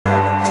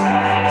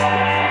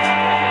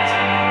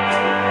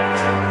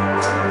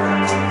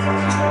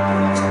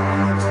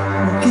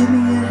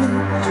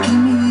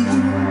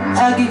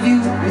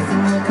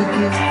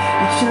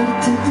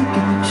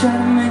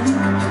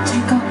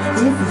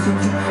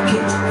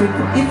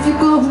If you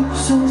go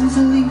so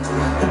easily,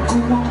 go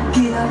on,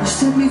 get out,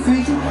 set me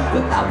free.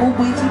 But I will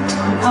wait,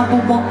 I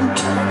will want,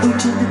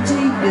 wait till the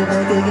day you're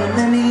back again.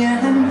 Let me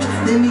out,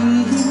 let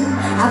me in.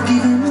 I've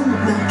given up,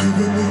 not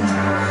giving in.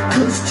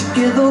 Cause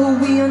together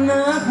we are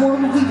not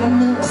one, we are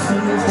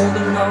nothing. We're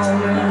holding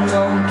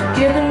on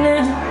together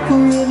now,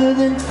 forever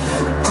then.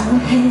 Go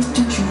ahead,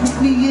 don't you let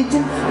me in.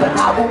 But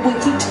I will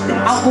wait, and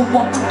I will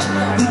want,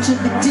 wait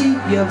till the day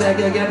you're back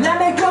again. Let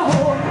me go.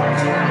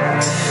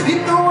 You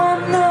know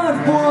I'm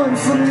not one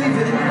for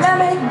living. Let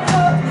me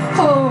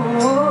go.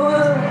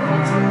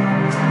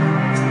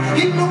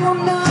 You know I'm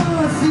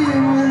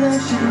nothing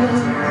without your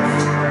love.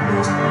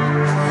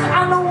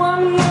 I know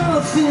I'm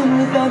nothing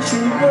without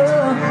your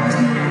love.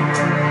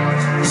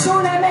 So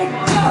let me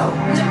go.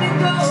 Let me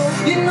go.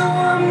 You know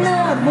I'm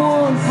not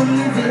one for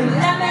living.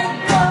 Let me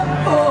go.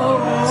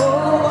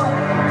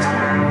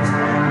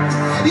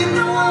 You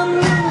know I'm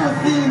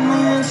nothing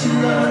without your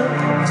love.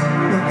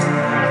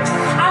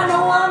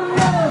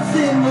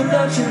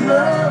 Without your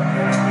love,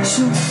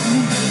 so let me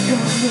go,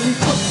 let me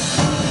go.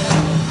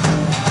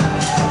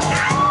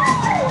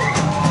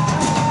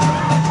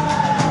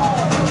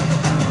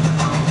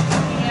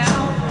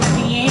 In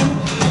the end,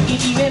 I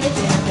give you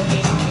everything for me.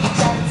 You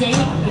try to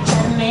take, you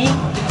try to make, you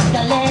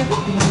gotta let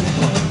everything you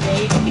can't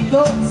take. You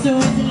go so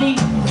easy.